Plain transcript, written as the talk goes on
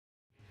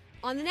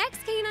On the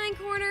next Canine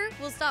Corner,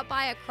 we'll stop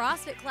by a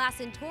CrossFit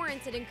class in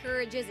Torrance that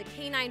encourages a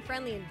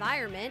canine-friendly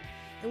environment,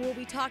 and we'll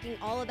be talking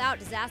all about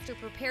disaster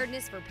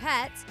preparedness for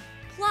pets.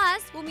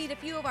 Plus, we'll meet a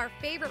few of our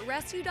favorite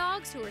rescue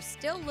dogs who are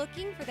still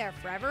looking for their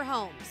forever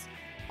homes.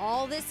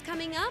 All this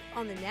coming up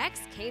on the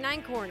next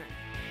Canine Corner.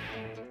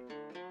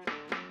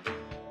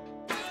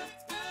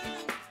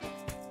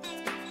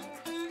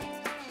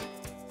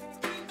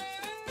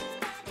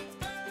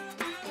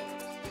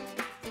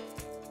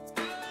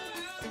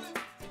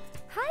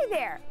 Hi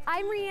there,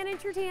 I'm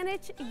Riannon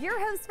Trutanich, your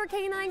host for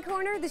Canine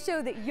Corner, the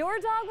show that your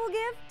dog will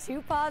give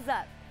 2 paws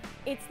up.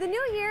 It's the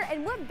new year,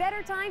 and what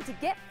better time to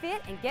get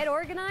fit and get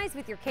organized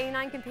with your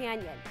canine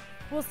companion.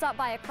 We'll stop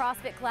by a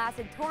CrossFit class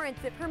in Torrance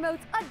that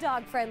promotes a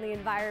dog-friendly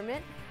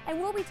environment, and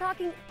we'll be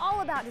talking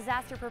all about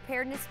disaster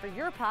preparedness for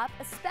your pup,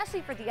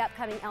 especially for the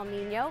upcoming El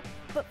Nino.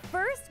 But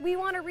first, we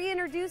want to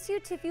reintroduce you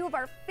to a few of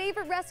our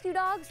favorite rescue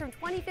dogs from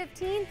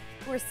 2015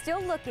 who are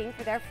still looking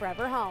for their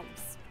forever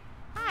homes.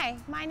 Hi,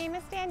 my name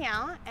is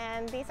Danielle,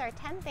 and these are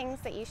 10 things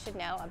that you should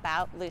know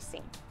about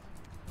Lucy.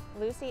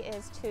 Lucy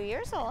is 2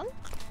 years old.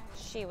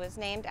 She was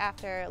named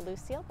after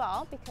Lucille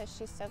Ball because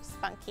she's so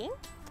spunky.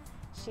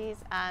 She's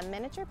a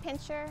miniature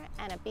pinscher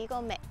and a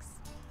beagle mix.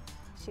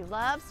 She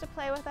loves to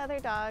play with other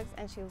dogs,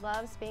 and she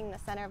loves being the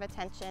center of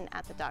attention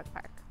at the dog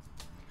park.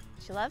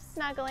 She loves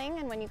snuggling,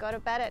 and when you go to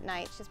bed at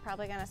night, she's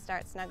probably going to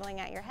start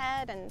snuggling at your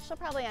head, and she'll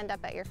probably end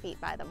up at your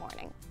feet by the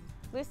morning.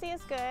 Lucy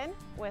is good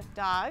with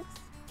dogs,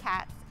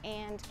 cats,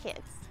 and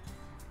kids.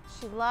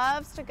 She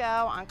loves to go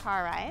on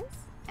car rides,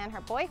 and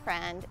her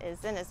boyfriend is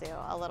Zinazu,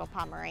 a little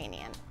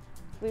Pomeranian.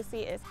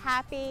 Lucy is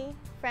happy,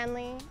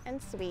 friendly,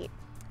 and sweet.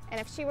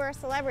 And if she were a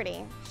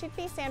celebrity, she'd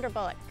be Sandra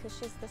Bullock because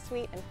she's the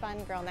sweet and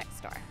fun girl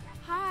next door.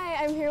 Hi,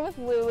 I'm here with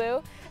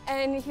Lulu,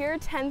 and here are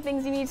 10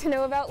 things you need to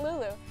know about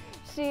Lulu.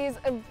 She's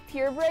a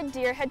purebred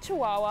deerhead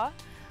Chihuahua.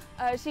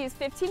 She's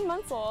 15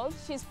 months old.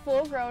 She's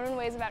full grown and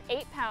weighs about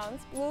 8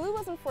 pounds. Lulu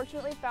was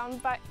unfortunately found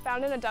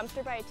in a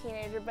dumpster by a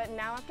teenager, but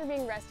now after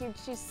being rescued,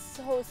 she's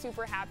so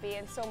super happy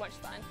and so much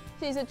fun.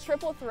 She's a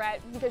triple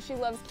threat because she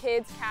loves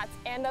kids, cats,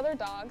 and other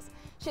dogs.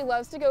 She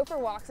loves to go for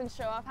walks and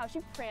show off how she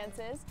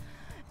prances.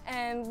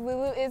 And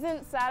Lulu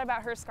isn't sad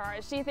about her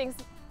scars. She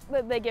thinks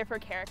that they give her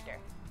character,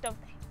 don't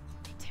they?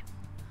 They do.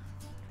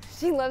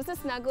 She loves to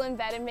snuggle in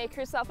bed and make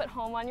herself at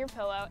home on your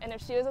pillow. And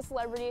if she was a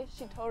celebrity,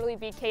 she'd totally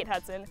be Kate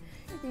Hudson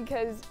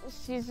because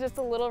she's just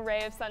a little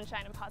ray of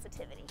sunshine and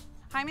positivity.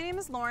 Hi, my name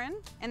is Lauren,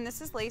 and this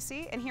is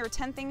Lacey, and here are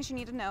 10 things you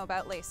need to know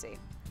about Lacey.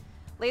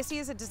 Lacey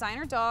is a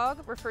designer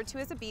dog referred to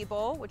as a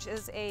Beagle, which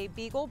is a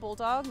Beagle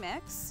Bulldog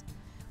mix.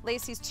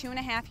 Lacey's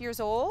 2.5 years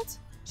old.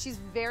 She's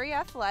very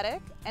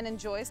athletic and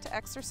enjoys to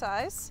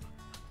exercise.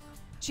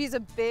 She's a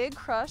big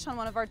crush on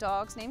one of our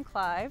dogs named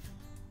Clive.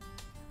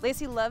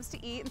 Lacey loves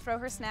to eat and throw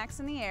her snacks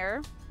in the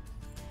air.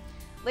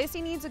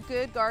 Lacey needs a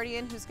good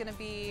guardian who's gonna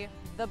be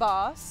the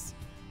boss.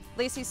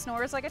 Lacey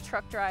snores like a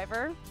truck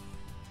driver.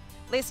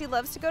 Lacey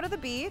loves to go to the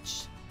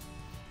beach.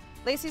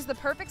 Lacey's the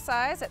perfect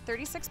size at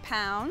 36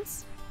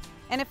 pounds.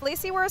 And if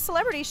Lacey were a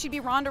celebrity, she'd be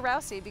Ronda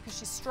Rousey because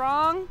she's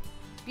strong,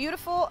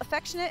 beautiful,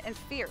 affectionate, and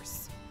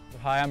fierce.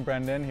 Hi, I'm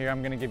Brendan. Here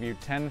I'm going to give you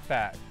 10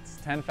 facts.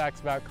 10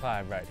 facts about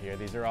Clive right here.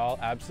 These are all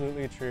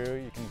absolutely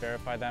true. You can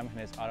verify them in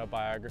his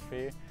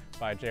autobiography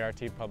by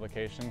JRT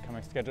publication,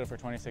 scheduled for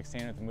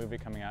 2016 with the movie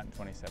coming out in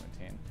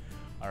 2017.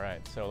 All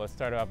right, so let's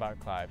start about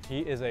Clive.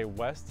 He is a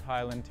West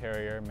Highland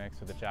Terrier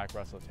mixed with a Jack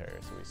Russell Terrier,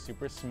 so he's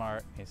super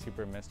smart, he's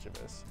super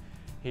mischievous.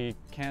 You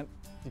can't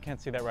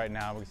see that right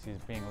now because he's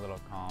being a little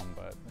calm,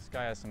 but this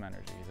guy has some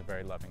energy. He's a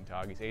very loving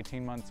dog. He's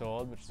 18 months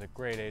old, which is a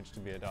great age to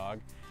be a dog.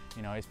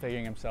 You know, he's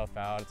figuring himself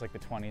out. It's like the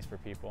 20s for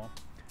people.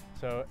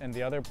 So, and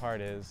the other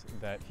part is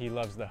that he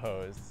loves the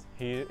hose.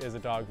 He is a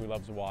dog who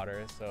loves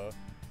water, so,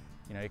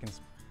 you know, you can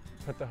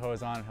put the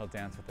hose on and he'll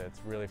dance with it. It's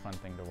a really fun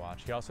thing to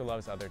watch. He also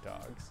loves other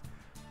dogs.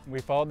 We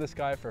followed this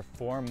guy for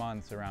 4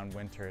 months around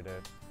winter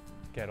to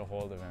get a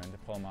hold of him and to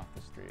pull him off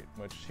the street,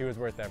 which he was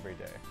worth every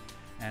day.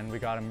 And we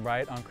got him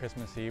right on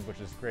Christmas Eve, which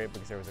is great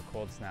because there was a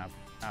cold snap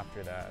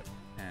after that,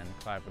 and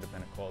Clive would have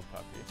been a cold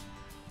puppy.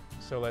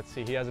 So let's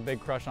see, he has a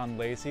big crush on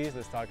Lacey.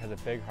 This dog has a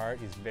big heart.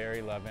 He's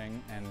very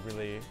loving and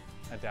really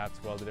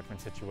adapts well to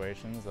different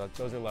situations.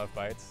 Those are love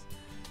bites.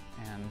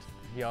 And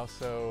he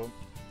also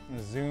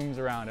zooms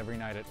around every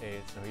night at 8.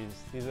 So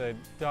he's a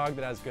dog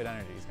that has good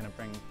energy. He's gonna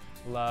bring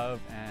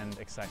love and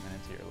excitement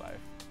into your life.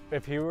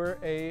 If he were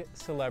a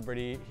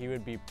celebrity, he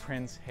would be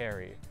Prince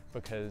Harry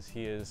because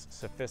he is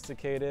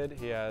sophisticated,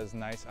 he has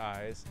nice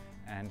eyes,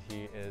 and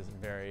he is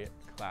a very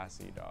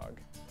classy dog.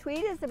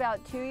 Tweed is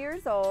about 2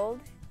 years old.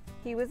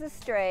 He was a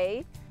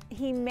stray.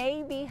 He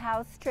may be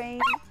house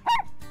trained.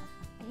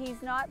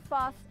 He's not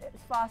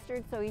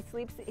fostered, so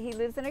he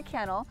lives in a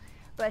kennel,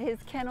 but his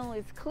kennel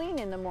is clean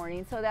in the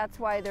morning, so that's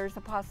why there's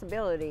a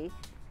possibility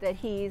that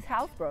he's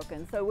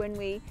housebroken. So when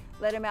we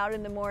let him out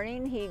in the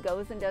morning, he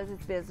goes and does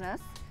his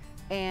business,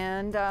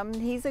 and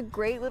he's a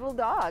great little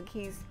dog.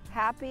 He's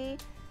happy.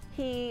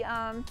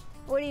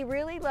 What he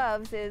really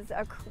loves is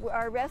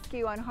our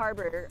rescue on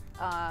harbor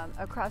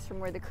across from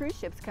where the cruise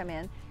ships come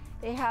in.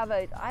 They have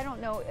I don't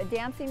know, a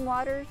dancing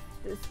water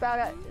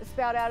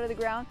spout out of the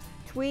ground.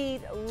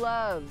 Tweed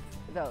loves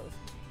those.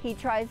 He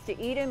tries to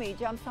eat them, he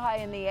jumps high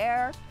in the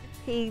air.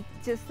 He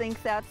just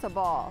thinks that's a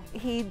ball.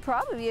 He'd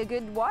probably be a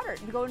good water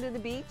to go to the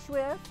beach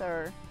with,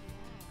 or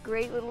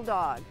great little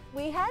dog.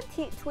 We had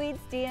Tweed's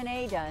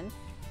DNA done,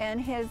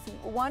 and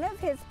one of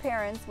his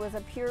parents was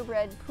a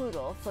purebred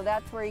poodle, so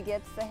that's where he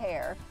gets the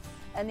hair.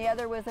 And the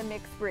other was a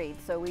mixed breed,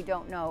 so we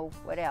don't know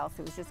what else.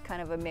 It was just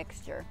kind of a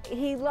mixture.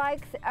 He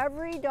likes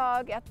every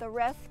dog at the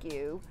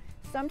rescue.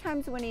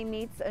 Sometimes when he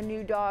meets a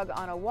new dog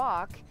on a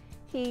walk,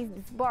 he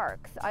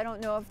barks. I don't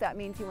know if that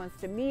means he wants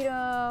to meet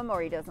them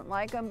or he doesn't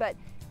like them, but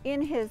in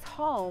his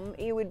home,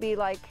 it would be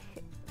like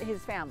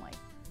his family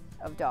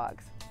of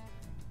dogs,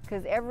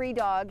 because every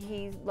dog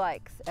he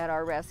likes at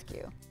our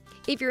rescue.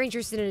 If you're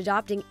interested in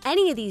adopting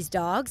any of these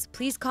dogs,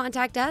 please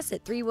contact us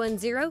at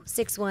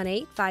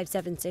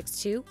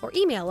 310-618-5762 or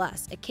email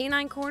us at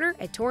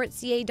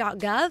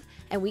caninecorner@torranceca.gov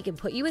and we can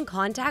put you in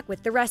contact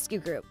with the rescue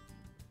group.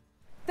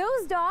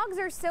 Those dogs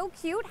are so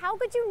cute. How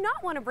could you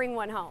not want to bring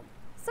one home?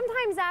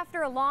 Sometimes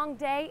after a long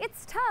day,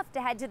 it's tough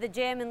to head to the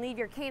gym and leave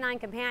your canine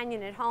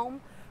companion at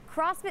home.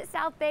 CrossFit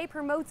South Bay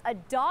promotes a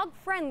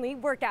dog-friendly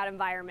workout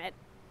environment.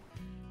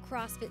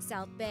 CrossFit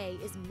South Bay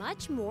is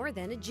much more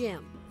than a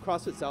gym.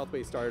 CrossFit South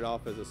Bay started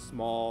off as a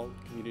small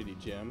community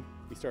gym.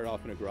 We started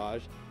off in a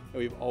garage,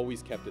 and we've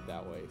always kept it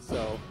that way.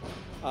 So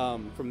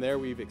from there,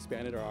 we've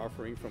expanded our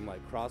offering from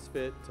like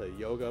CrossFit to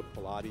yoga,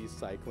 Pilates,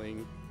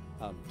 cycling,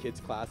 kids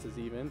classes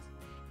even.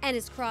 And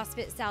as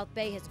CrossFit South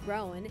Bay has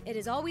grown, it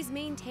has always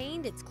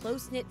maintained its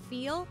close-knit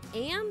feel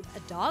and a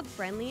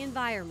dog-friendly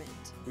environment.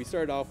 We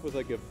started off with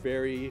like a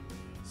very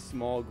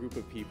small group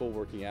of people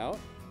working out,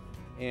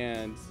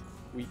 and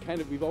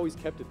we've always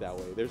kept it that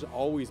way. There's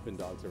always been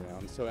dogs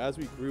around, so as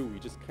we grew, we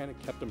just kind of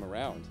kept them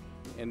around.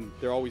 And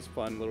they're always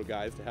fun little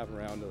guys to have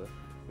around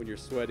when you're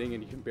sweating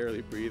and you can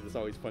barely breathe. It's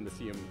always fun to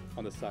see them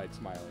on the side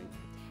smiling.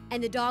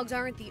 And the dogs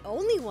aren't the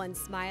only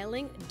ones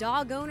smiling.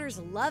 Dog owners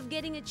love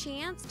getting a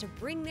chance to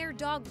bring their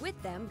dog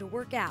with them to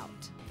work out.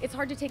 It's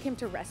hard to take him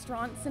to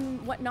restaurants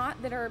and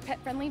whatnot that are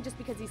pet friendly just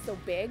because he's so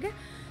big.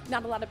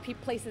 Not a lot of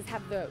places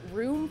have the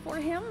room for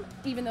him,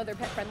 even though they're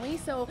pet friendly.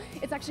 So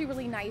it's actually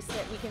really nice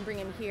that we can bring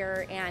him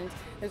here and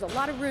there's a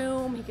lot of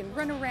room. He can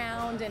run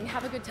around and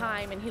have a good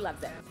time, and he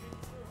loves it.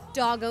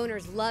 Dog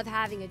owners love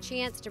having a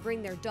chance to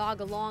bring their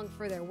dog along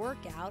for their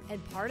workout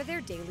and part of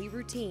their daily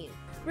routine.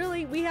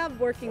 Really, we have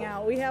working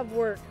out, we have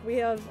work, we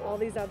have all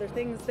these other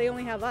things. They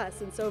only have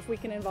us, and so if we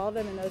can involve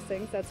them in those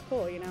things, that's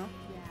cool, you know?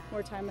 Yeah.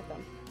 More time with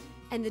them.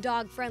 And the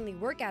dog-friendly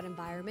workout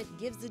environment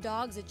gives the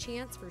dogs a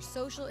chance for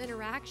social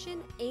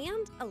interaction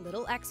and a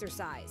little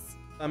exercise.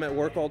 I'm at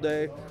work all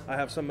day. I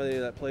have somebody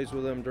that plays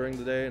with him during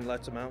the day and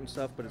lets him out and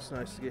stuff, but it's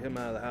nice to get him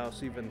out of the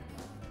house, even to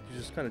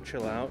just kind of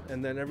chill out.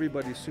 And then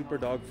everybody's super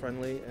dog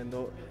friendly, and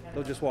they'll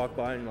just walk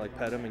by and like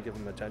pet him and give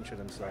him attention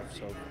and stuff.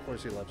 So of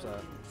course he loves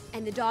that.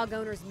 And the dog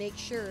owners make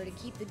sure to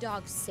keep the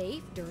dogs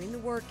safe during the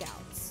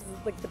workouts. It's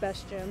like the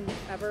best gym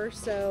ever,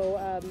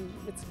 so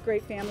it's a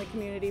great family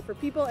community for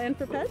people and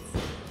for pets.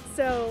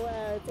 So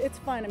it's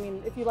fun. I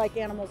mean, if you like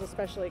animals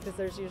especially, because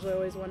there's usually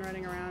always one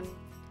running around.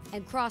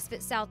 And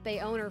CrossFit South Bay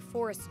owner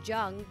Forrest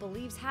Jung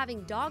believes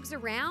having dogs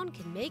around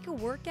can make a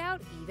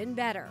workout even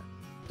better.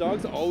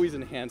 Dogs always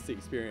enhance the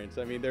experience.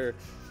 I mean, they're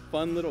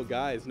fun little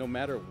guys no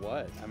matter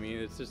what. I mean,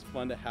 it's just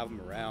fun to have them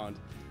around.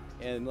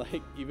 And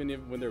like, even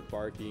when they're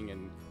barking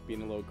and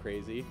being a little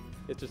crazy,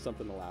 it's just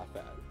something to laugh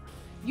at.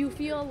 You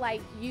feel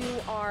like you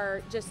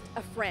are just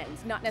a friend,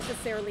 not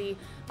necessarily,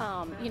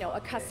 you know,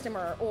 a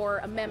customer or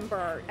a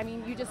member. I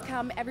mean, you just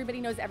come, everybody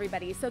knows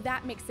everybody, so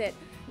that makes it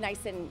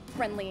nice and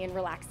friendly and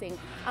relaxing.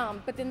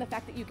 But then the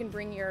fact that you can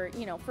bring your,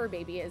 you know, fur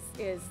baby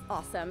is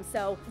awesome.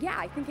 So yeah,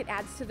 I think it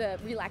adds to the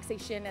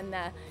relaxation and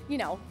the, you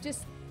know,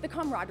 just the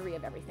camaraderie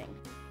of everything.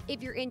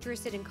 If you're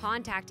interested in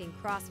contacting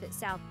CrossFit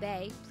South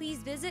Bay, please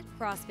visit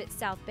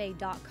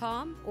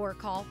CrossFitSouthBay.com or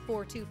call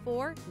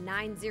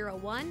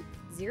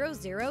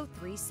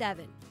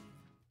 424-901-0037.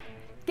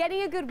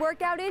 Getting a good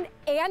workout in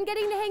and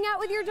getting to hang out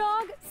with your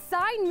dog?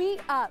 Sign me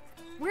up.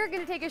 We're going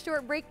to take a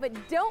short break, but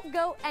don't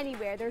go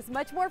anywhere. There's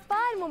much more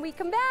fun when we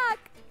come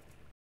back.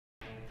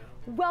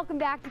 Welcome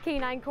back to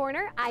Canine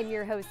Corner. I'm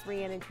your host,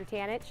 Riannon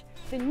Trutanich.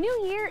 The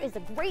new year is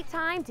a great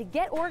time to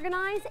get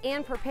organized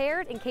and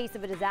prepared in case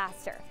of a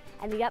disaster.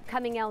 And the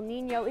upcoming El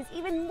Nino is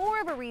even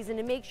more of a reason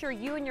to make sure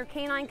you and your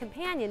canine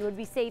companion would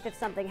be safe if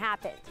something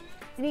happened.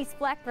 Denise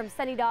Fleck from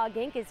Sunny Dog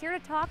Inc. is here to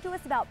talk to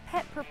us about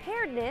pet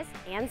preparedness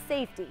and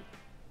safety.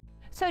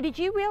 So did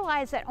you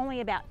realize that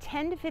only about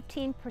 10 to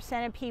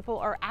 15% of people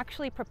are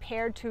actually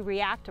prepared to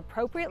react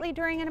appropriately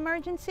during an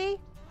emergency?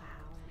 Wow,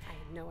 I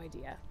had no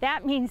idea.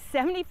 That means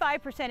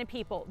 75% of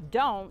people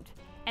don't,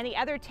 and the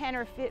other 10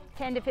 to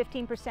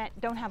 15%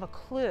 don't have a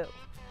clue.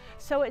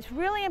 So it's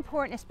really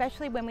important,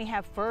 especially when we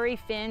have furry,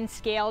 finned,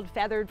 scaled,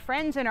 feathered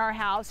friends in our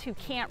house who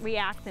can't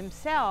react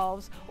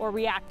themselves or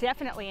react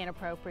definitely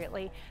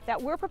inappropriately, that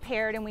we're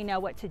prepared and we know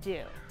what to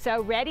do.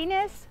 So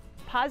readiness,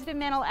 positive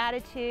mental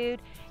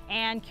attitude,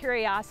 and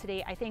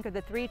curiosity, I think, are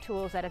the three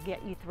tools that'll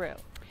get you through.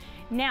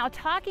 Now,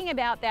 talking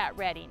about that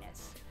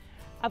readiness,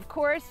 of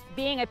course,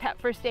 being a pet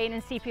first aid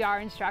and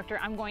CPR instructor,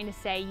 I'm going to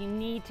say you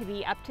need to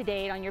be up to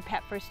date on your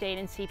pet first aid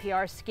and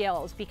CPR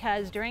skills,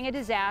 because during a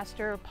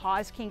disaster,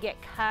 paws can get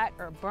cut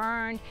or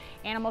burned,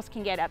 animals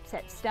can get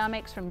upset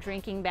stomachs from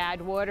drinking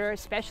bad water,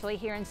 especially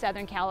here in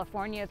Southern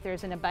California if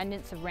there's an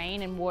abundance of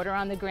rain and water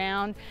on the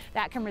ground.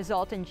 That can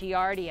result in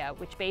giardia,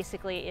 which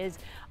basically is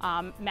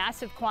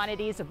massive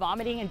quantities of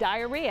vomiting and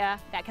diarrhea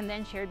that can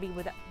then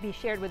be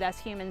shared with us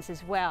humans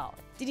as well.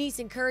 Denise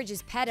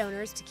encourages pet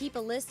owners to keep a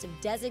list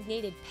of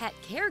designated pet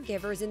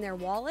caregivers in their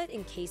wallet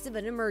in case of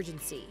an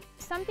emergency.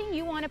 Something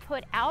you want to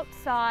put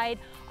outside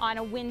on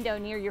a window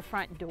near your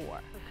front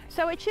door.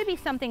 So it should be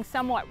something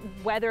somewhat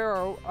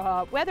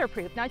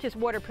weatherproof, not just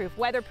waterproof,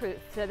 weatherproof,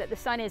 so that the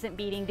sun isn't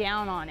beating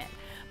down on it.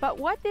 But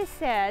what this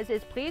says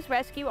is please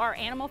rescue our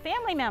animal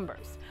family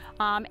members.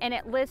 And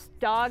it lists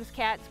dogs,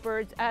 cats,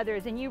 birds,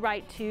 others, and you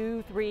write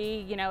 2, 3,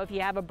 you know, if you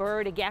have a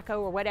bird, a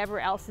gecko, or whatever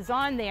else is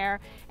on there,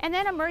 and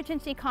then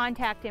emergency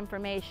contact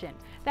information.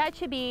 That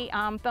should be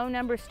phone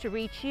numbers to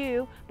reach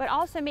you, but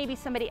also maybe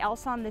somebody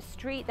else on the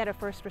street that a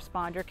first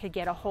responder could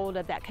get a hold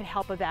of that could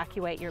help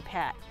evacuate your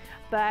pet.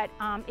 But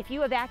if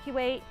you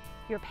evacuate,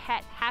 your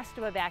pet has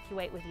to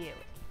evacuate with you.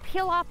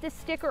 Peel off this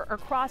sticker or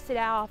cross it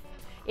off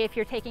if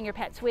you're taking your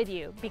pets with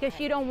you, because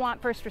you don't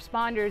want first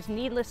responders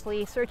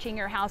needlessly searching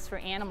your house for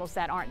animals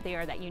that aren't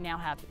there, that you now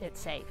have it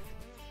safe.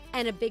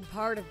 And a big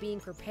part of being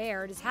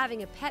prepared is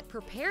having a pet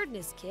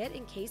preparedness kit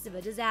in case of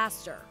a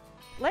disaster.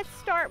 Let's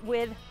start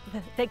with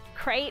the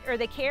crate or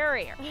the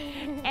carrier.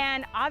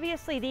 And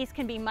obviously these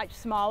can be much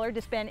smaller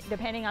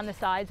depending on the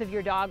size of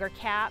your dog or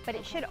cat, but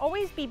it should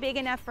always be big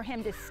enough for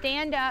him to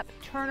stand up,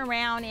 turn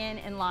around in,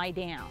 and lie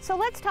down. So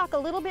let's talk a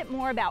little bit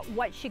more about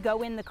what should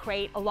go in the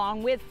crate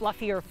along with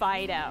Fluffy or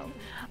Fido.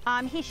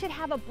 He should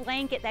have a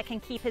blanket that can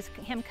keep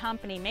him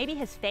company, maybe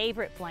his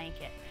favorite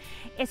blanket.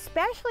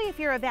 Especially if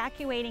you're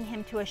evacuating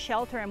him to a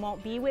shelter and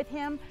won't be with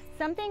him,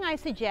 something I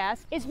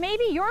suggest is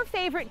maybe your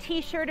favorite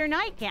t-shirt or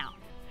nightgown.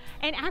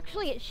 And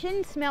actually it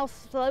shouldn't smell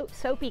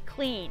soapy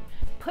clean.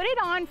 Put it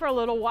on for a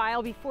little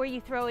while before you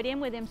throw it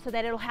in with him so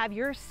that it'll have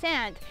your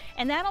scent,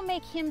 and that'll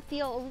make him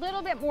feel a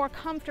little bit more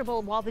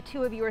comfortable while the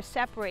two of you are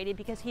separated,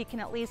 because he can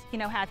at least, you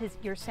know, have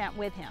your scent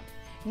with him.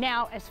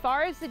 Now, as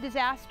far as the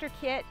disaster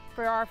kit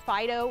for our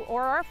Fido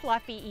or our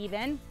Fluffy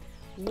even,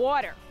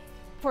 water.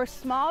 For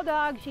small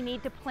dogs, you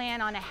need to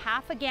plan on a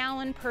 ½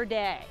 gallon per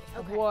day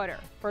of water.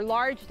 For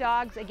large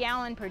dogs, 1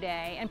 gallon per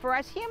day. And for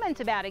us humans,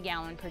 about 1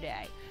 gallon per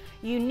day.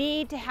 You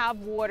need to have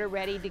water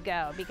ready to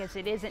go because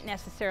it isn't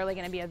necessarily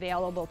going to be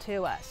available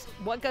to us.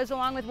 What goes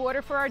along with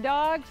water for our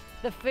dogs?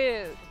 The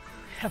food,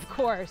 of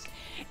course.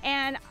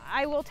 And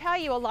I will tell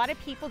you, a lot of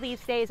people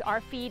these days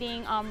are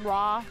feeding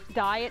raw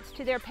diets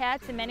to their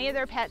pets, and many of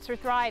their pets are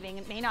thriving.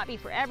 It may not be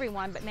for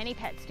everyone, but many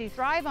pets do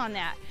thrive on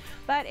that.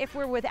 But if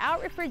we're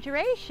without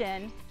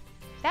refrigeration,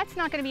 that's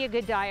not going to be a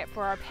good diet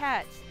for our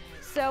pets.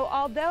 So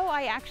although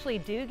I actually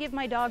do give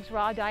my dogs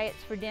raw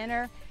diets for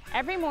dinner,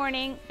 every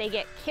morning they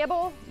get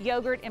kibble,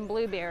 yogurt, and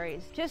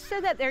blueberries, just so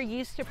that they're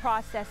used to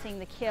processing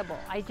the kibble.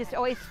 I just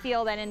always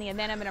feel that in the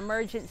event of an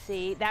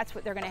emergency, that's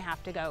what they're going to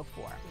have to go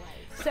for.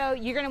 So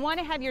you're going to want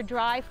to have your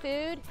dry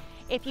food.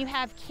 If you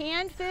have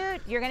canned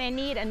food, you're going to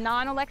need a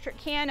non-electric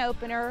can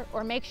opener,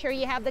 or make sure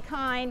you have the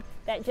kind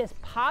that just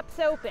pops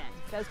open,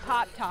 those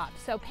pop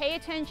tops. So pay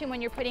attention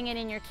when you're putting it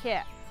in your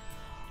kit.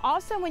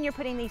 Also, when you're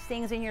putting these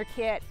things in your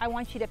kit, I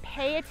want you to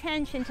pay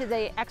attention to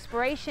the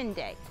expiration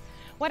date.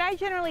 What I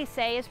generally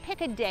say is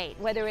pick a date,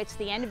 whether it's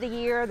the end of the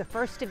year, the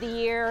first of the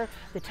year,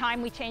 the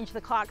time we change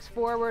the clocks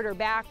forward or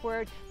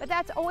backward, but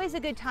that's always a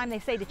good time, they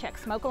say, to check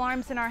smoke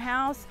alarms in our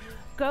house.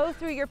 Go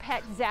through your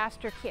pet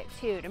disaster kit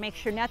too, to make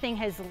sure nothing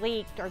has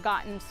leaked or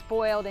gotten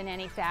spoiled in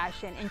any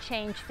fashion, and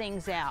change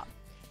things out.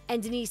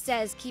 And Denise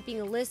says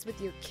keeping a list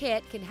with your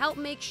kit can help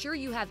make sure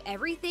you have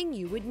everything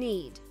you would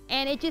need.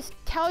 And it just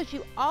tells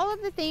you all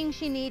of the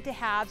things you need to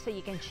have so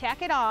you can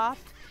check it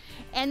off,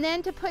 and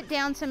then to put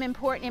down some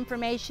important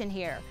information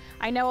here.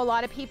 I know a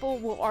lot of people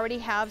will already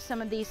have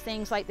some of these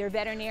things, like their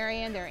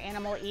veterinarian, their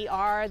animal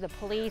ER, the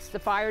police, the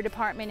fire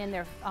department in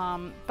their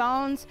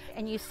phones.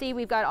 And you see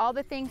we've got all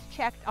the things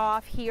checked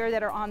off here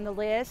that are on the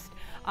list.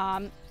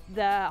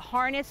 The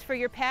harness for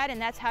your pet,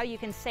 and that's how you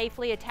can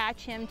safely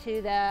attach him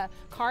to the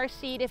car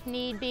seat if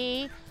need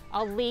be,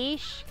 a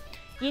leash.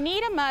 You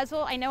need a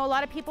muzzle. I know a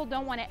lot of people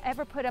don't want to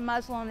ever put a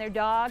muzzle on their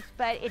dogs,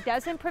 but it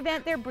doesn't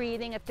prevent their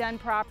breathing if done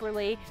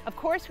properly. Of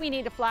course, we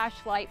need a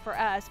flashlight for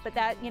us, but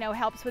that, you know,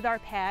 helps with our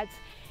pets.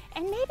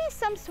 And maybe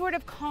some sort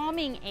of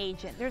calming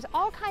agent. There's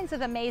all kinds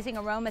of amazing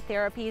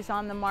aromatherapies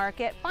on the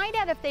market. Find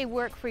out if they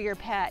work for your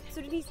pet.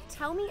 So Denise,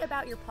 tell me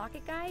about your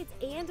pocket guides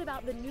and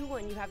about the new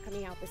one you have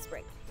coming out this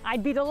spring.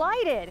 I'd be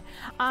delighted.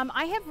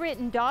 I have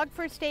written dog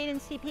first aid and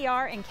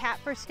CPR and cat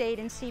first aid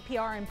and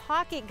CPR and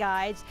pocket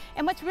guides.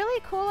 And what's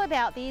really cool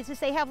about these is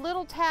they have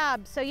little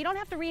tabs, so you don't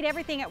have to read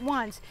everything at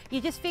once.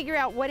 You just figure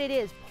out what it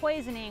is,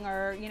 poisoning,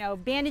 or, you know,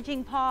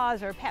 bandaging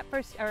paws, or pet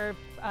first, or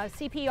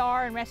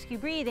CPR and rescue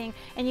breathing,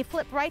 and you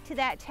flip right to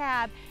that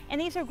tab. And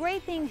these are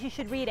great things you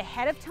should read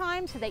ahead of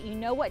time so that you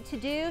know what to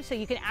do, so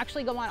you can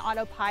actually go on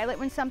autopilot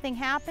when something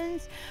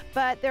happens.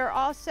 But they're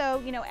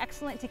also, you know,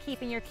 excellent to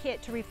keep in your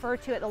kit to refer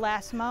to at the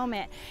last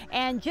moment.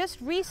 And just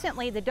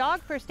recently, the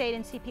Dog First Aid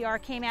and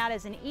CPR came out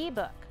as an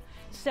ebook.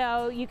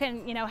 So you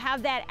can, you know,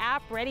 have that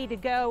app ready to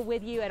go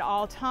with you at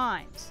all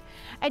times.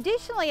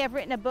 Additionally, I've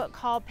written a book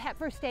called Pet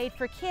First Aid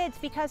for Kids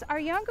because our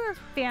younger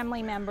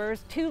family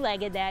members,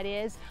 two-legged that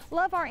is,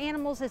 love our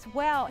animals as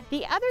well.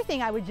 The other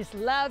thing I would just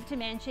love to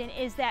mention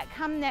is that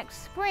come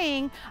next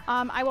spring,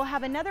 I will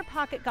have another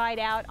pocket guide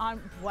out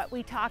on what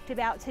we talked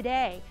about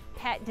today,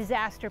 pet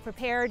disaster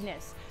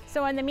preparedness.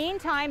 So in the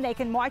meantime, they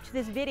can watch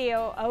this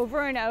video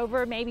over and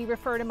over, maybe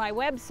refer to my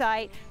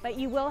website, but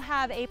you will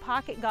have a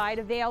pocket guide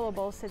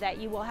available so that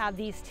you will have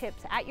these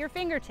tips at your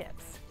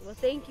fingertips. Well,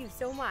 thank you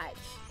so much.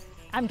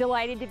 I'm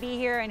delighted to be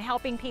here and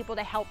helping people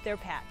to help their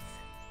pets.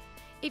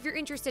 If you're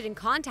interested in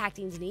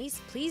contacting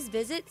Denise, please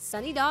visit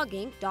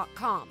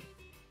sunnydoginc.com.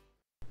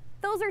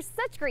 Those are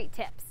such great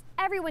tips.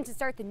 Everyone should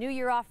start the new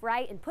year off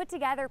right and put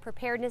together a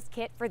preparedness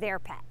kit for their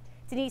pet.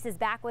 Denise is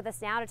back with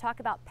us now to talk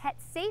about pet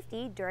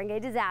safety during a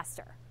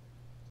disaster.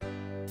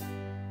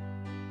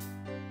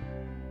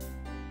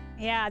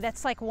 Yeah,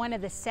 that's like one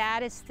of the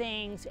saddest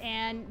things,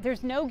 and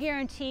there's no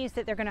guarantees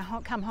that they're going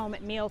to come home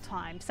at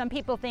mealtime. Some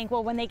people think,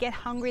 well, when they get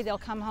hungry, they'll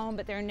come home,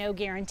 but there are no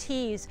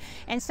guarantees.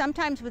 And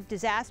sometimes with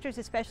disasters,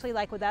 especially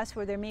like with us,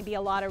 where there may be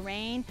a lot of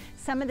rain,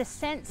 some of the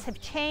scents have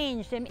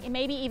changed, and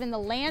maybe even the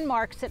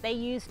landmarks that they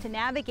use to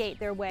navigate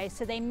their way,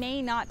 so they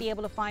may not be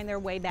able to find their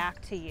way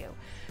back to you.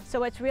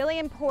 So it's really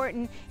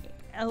important,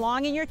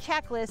 along in your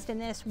checklist in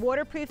this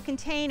waterproof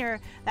container,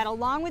 that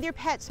along with your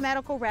pet's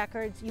medical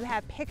records, you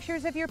have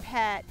pictures of your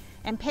pet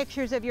and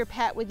pictures of your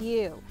pet with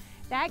you.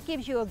 That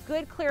gives you a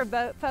good clear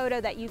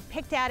photo that you've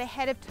picked out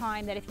ahead of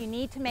time, that if you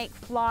need to make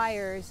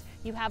flyers,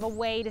 you have a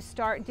way to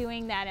start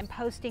doing that and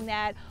posting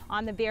that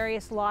on the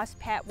various lost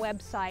pet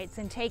websites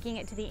and taking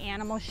it to the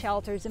animal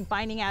shelters and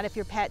finding out if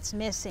your pet's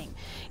missing.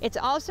 It's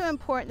also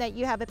important that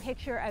you have a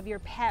picture of your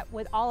pet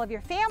with all of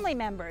your family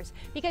members,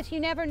 because you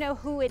never know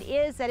who it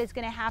is that is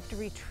going to have to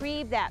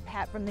retrieve that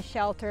pet from the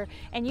shelter,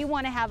 and you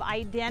want to have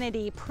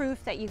identity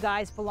proof that you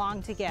guys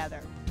belong together.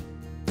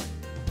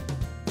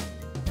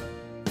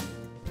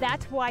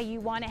 That's why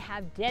you want to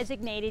have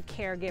designated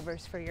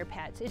caregivers for your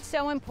pets. It's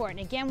so important.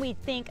 Again, we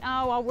think,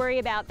 oh, I'll worry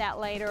about that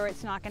later, or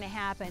it's not going to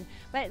happen.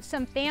 But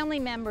some family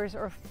members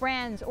or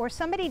friends or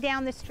somebody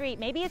down the street,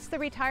 maybe it's the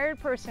retired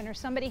person or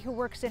somebody who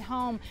works at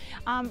home,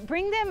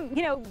 bring them,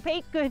 you know,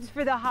 baked goods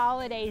for the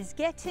holidays.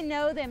 Get to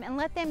know them and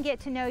let them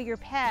get to know your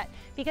pet.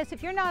 Because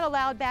if you're not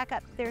allowed back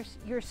up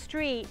your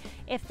street,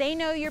 if they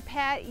know your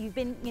pet, you've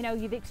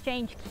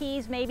exchanged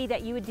keys, maybe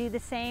that you would do the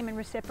same and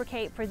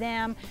reciprocate for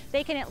them.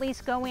 They can at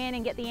least go in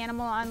and get the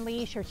animal on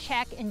leash or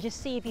check and just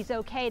see if he's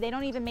okay. They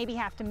don't even maybe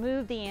have to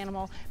move the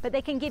animal, but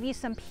they can give you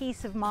some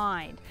peace of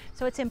mind.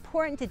 So it's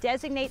important to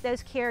designate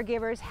those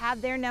caregivers,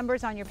 have their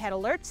numbers on your pet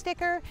alert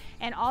sticker,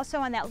 and also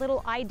on that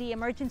little ID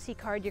emergency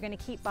card you're going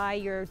to keep by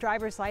your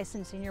driver's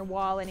license in your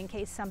wallet in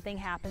case something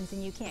happens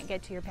and you can't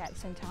get to your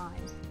pets in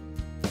time.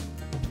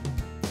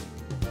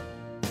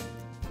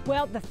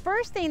 Well, the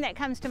first thing that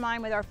comes to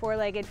mind with our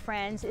four-legged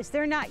friends is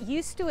they're not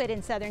used to it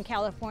in Southern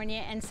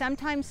California, and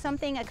sometimes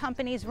something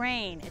accompanies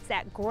rain. It's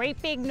that great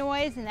big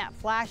noise and that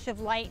flash of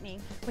lightning,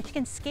 which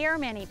can scare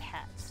many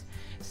pets.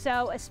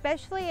 So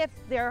especially if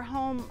they're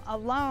home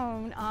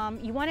alone,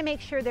 you want to make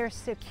sure they're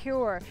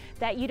secure,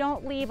 that you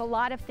don't leave a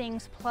lot of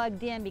things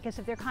plugged in, because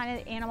if they're kind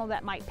of animal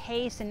that might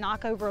pace and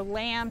knock over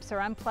lamps or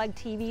unplug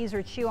TVs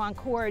or chew on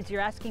cords,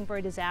 you're asking for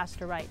a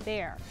disaster right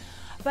there.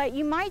 But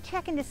you might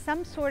check into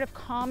some sort of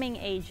calming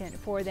agent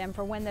for them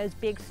for when those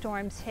big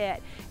storms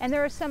hit. And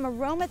there are some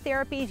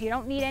aromatherapies you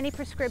don't need any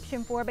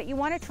prescription for, but you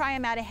want to try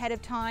them out ahead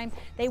of time.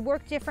 They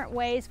work different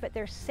ways, but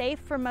they're safe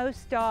for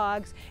most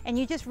dogs. And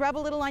you just rub a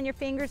little on your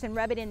fingers and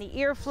rub it in the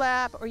ear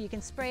flap, or you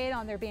can spray it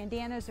on their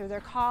bandanas or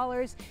their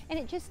collars, and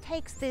it just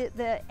takes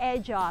the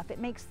edge off. It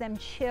makes them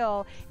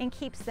chill and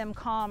keeps them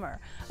calmer.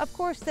 Of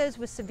course, those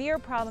with severe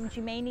problems,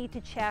 you may need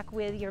to check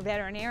with your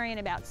veterinarian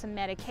about some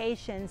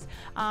medications.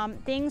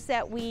 Things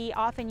that we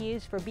often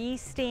use for bee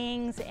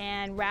stings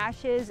and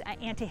rashes,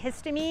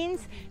 antihistamines,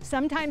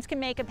 sometimes can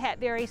make a pet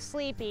very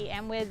sleepy,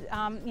 and with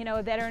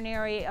a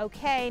veterinary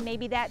okay,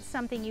 maybe that's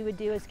something you would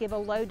do, is give a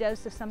low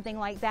dose of something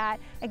like that,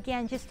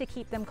 again, just to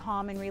keep them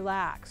calm and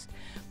relaxed.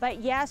 But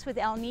yes, with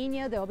El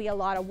Nino, there'll be a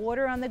lot of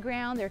water on the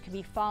ground. There could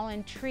be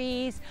fallen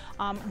trees.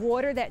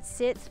 Water that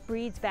sits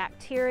breeds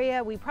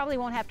bacteria. We probably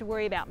won't have to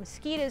worry about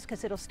mosquitoes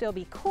because it'll still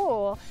be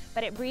cool,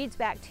 but it breeds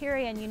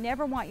bacteria, and you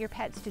never want your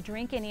pets to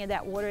drink any of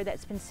that water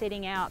that's been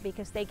sitting out,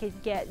 because they could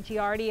get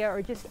giardia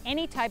or just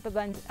any type of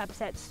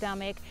upset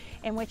stomach,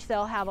 in which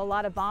they'll have a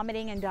lot of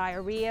vomiting and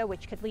diarrhea,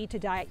 which could lead to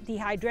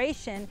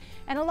dehydration.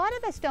 And a lot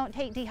of us don't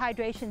take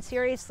dehydration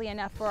seriously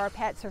enough for our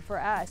pets or for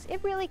us. It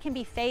really can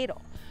be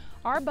fatal.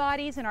 Our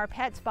bodies and our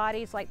pets'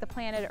 bodies, like the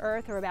planet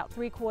Earth, are about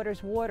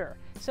 3/4 water.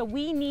 So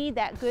we need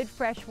that good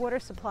fresh water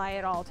supply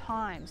at all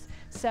times.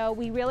 So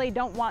we really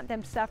don't want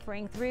them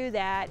suffering through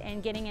that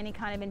and getting any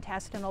kind of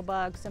intestinal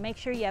bugs. So make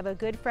sure you have a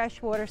good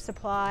fresh water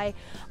supply.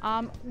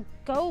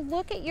 Go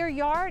look at your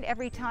yard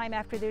every time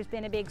after there's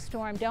been a big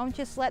storm. Don't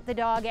just let the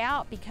dog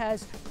out,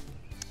 because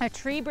a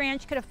tree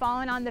branch could have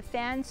fallen on the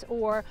fence,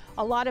 or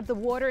a lot of the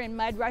water and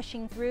mud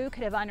rushing through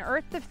could have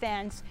unearthed the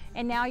fence,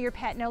 and now your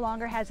pet no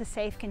longer has a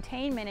safe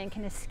containment and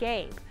can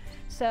escape.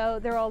 So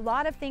there are a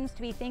lot of things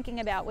to be thinking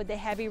about with the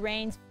heavy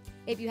rains.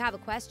 If you have a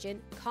question,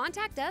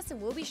 contact us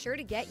and we'll be sure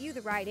to get you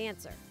the right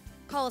answer.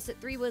 Call us at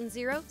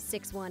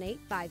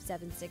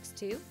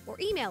 310-618-5762 or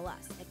email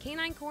us at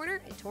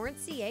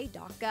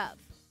caninecorner@torranceca.gov.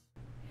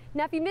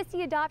 Now, if you missed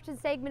the adoption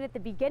segment at the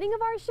beginning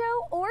of our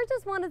show or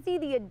just want to see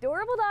the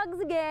adorable dogs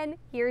again,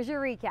 here's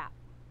your recap.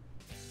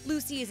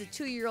 Lucy is a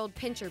 2-year-old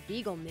Pinscher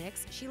Beagle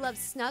mix. She loves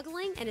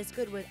snuggling and is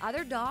good with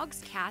other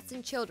dogs, cats,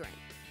 and children.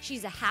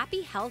 She's a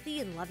happy, healthy,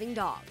 and loving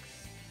dog.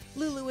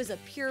 Lulu is a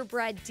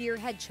purebred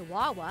deerhead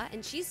Chihuahua,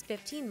 and she's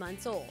 15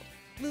 months old.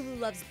 Lulu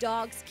loves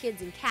dogs,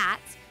 kids, and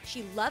cats.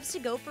 She loves to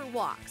go for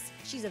walks.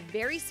 She's a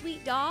very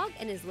sweet dog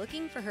and is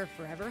looking for her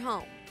forever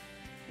home.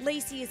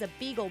 Lacey is a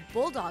Beagle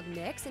Bulldog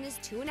mix and is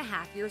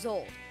 2.5 years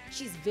old.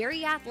 She's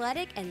very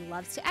athletic and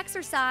loves to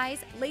exercise.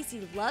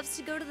 Lacey loves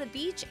to go to the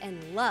beach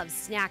and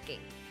loves snacking.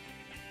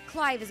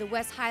 Clive is a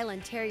West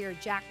Highland Terrier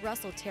Jack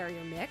Russell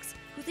Terrier mix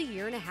who's 1.5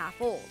 years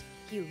old.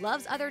 He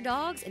loves other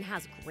dogs and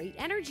has great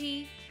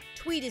energy.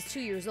 Tweed is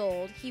 2 years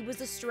old. He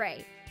was a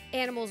stray.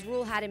 Animals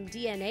Rule had him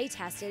DNA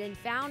tested and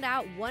found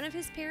out one of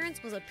his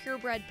parents was a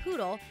purebred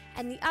poodle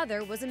and the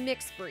other was a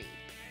mixed breed.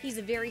 He's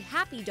a very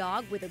happy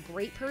dog with a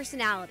great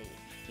personality.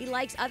 He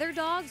likes other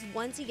dogs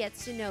once he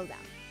gets to know them.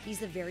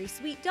 He's a very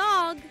sweet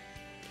dog.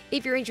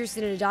 If you're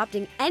interested in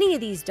adopting any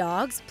of these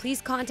dogs,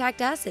 please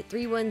contact us at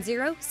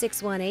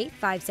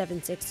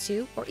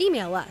 310-618-5762 or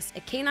email us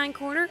at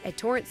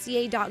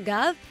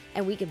caninecorner@torranceca.gov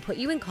and we can put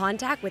you in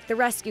contact with the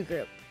rescue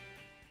group.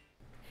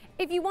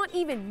 If you want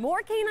even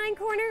more Canine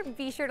Corner,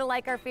 be sure to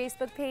like our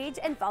Facebook page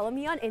and follow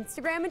me on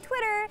Instagram and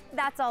Twitter.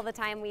 That's all the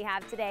time we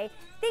have today.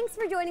 Thanks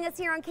for joining us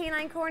here on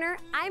Canine Corner.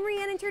 I'm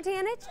Riannon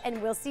Trutanich, and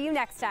we'll see you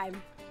next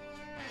time.